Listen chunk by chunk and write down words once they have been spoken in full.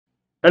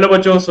Hello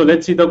bachcho, so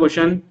let's see the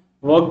question.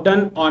 Work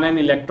done on an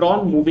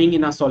electron moving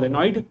in a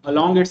solenoid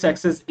along its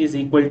axis is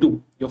equal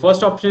to. Your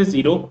first option is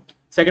 0,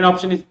 second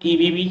option is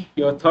evB,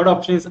 your third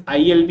option is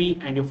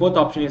ILB, and your fourth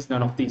option is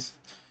none of these.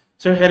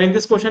 So here in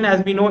this question,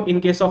 as we know,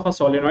 in case of a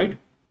solenoid,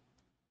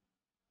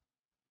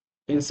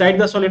 inside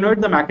the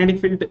solenoid the magnetic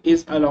field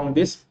is along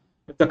this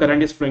if the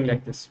current is flowing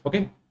like this.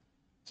 Okay,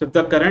 so if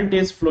the current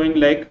is flowing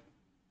like,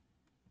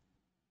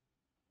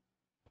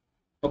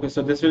 okay,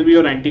 so this will be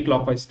your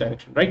anti-clockwise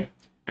direction, right?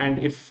 And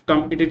if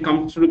it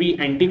comes to be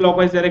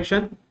anti-clockwise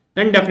direction,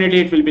 then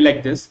definitely it will be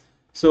like this.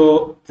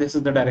 So this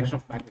is the direction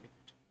of magnetic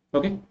field.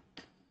 Okay,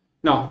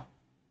 now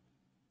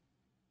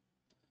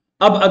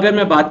अब अगर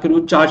मैं बात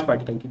करूं charge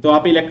particle की, तो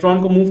आप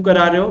electron को move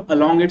करा रहे हो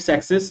अलोंग इट्स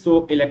एक्सिस,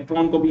 तो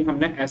इलेक्ट्रॉन को भी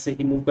हमने ऐसे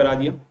ही मूव करा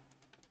दिया.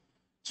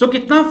 सो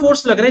कितना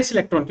फोर्स लग रहा है इस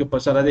इलेक्ट्रॉन के ऊपर,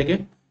 जरा देखें.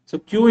 सो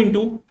Q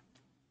into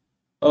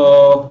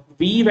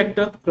V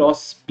vector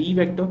cross B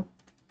vector.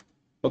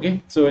 Okay,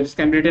 so it's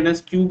can be written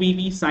as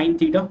QVV sin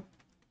theta.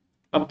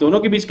 अब दोनों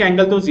के बीच का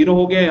एंगल तो जीरो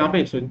हो गया यहाँ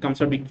पे, so it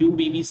comes out B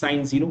QVV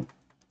sin 0.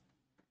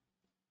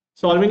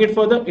 Solving it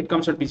further it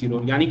comes out B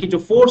 0, यानी कि जो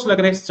फोर्स लग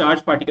रहा है इस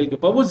चार्ज पार्टिकल के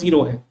ऊपर वो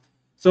 0 है.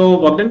 सो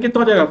वर्क डन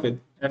कितना हो जाएगा फिर,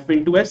 F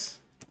into S,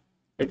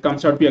 it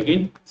comes out be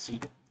again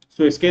 0.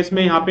 सो इस केस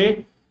में यहाँ पे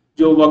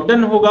जो वर्क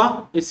डन होगा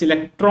इस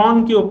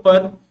इलेक्ट्रॉन के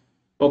ऊपर,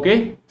 okay,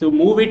 to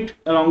move it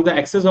along the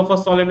axis of a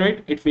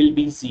solenoid, it will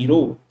be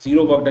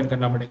 0 work done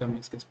करना पड़ेगा हमें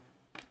इस केस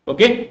में.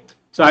 Okay,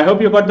 so I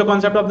hope you got the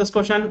concept of this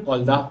question.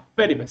 All the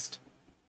very best.